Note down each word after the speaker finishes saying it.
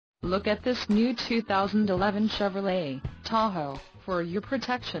Look at this new 2011 Chevrolet Tahoe. For your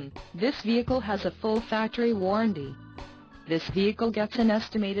protection, this vehicle has a full factory warranty. This vehicle gets an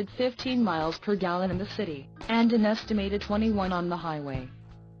estimated 15 miles per gallon in the city, and an estimated 21 on the highway.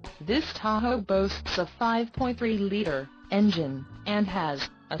 This Tahoe boasts a 5.3-liter engine, and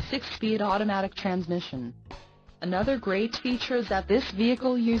has a 6-speed automatic transmission. Another great feature is that this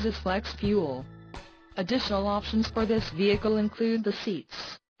vehicle uses flex fuel. Additional options for this vehicle include the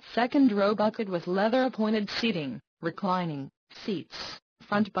seats, second row bucket with leather appointed seating, reclining seats,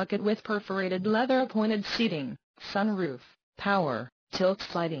 front bucket with perforated leather appointed seating, sunroof, power, tilt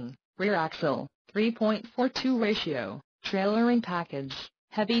sliding, rear axle, 3.42 ratio, trailering package,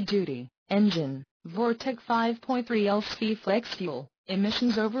 heavy duty engine, Vortec 5.3 LCV flex fuel,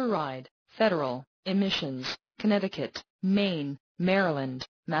 emissions override, federal emissions, Connecticut, Maine, Maryland,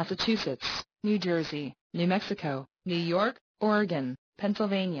 Massachusetts, New Jersey, New Mexico, New York, Oregon,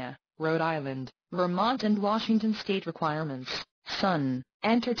 Pennsylvania, Rhode Island, Vermont and Washington state requirements. Sun,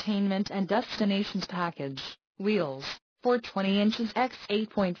 entertainment and destinations package, wheels, 420 inches x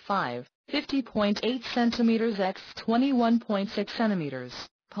 8.5, 50.8 centimeters x 21.6 centimeters,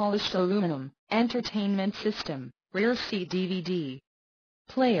 polished aluminum, entertainment system, rear seat DVD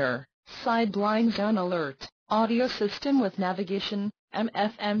player, side blind zone alert, audio system with navigation,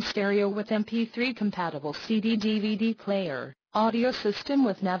 AM/FM stereo with MP3 compatible CD-DVD player, audio system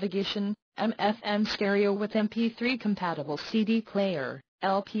with navigation, AM/FM stereo with MP3 compatible CD player,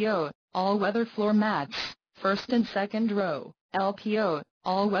 LPO, all-weather floor mats, first and second row, LPO,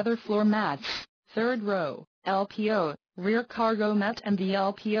 all-weather floor mats, third row, LPO, rear cargo mat and the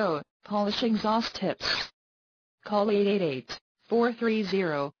LPO, polish exhaust tips. Call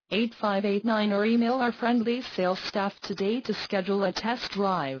 888-430-8589 or email our friendly sales staff today to schedule a test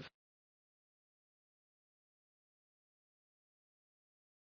drive.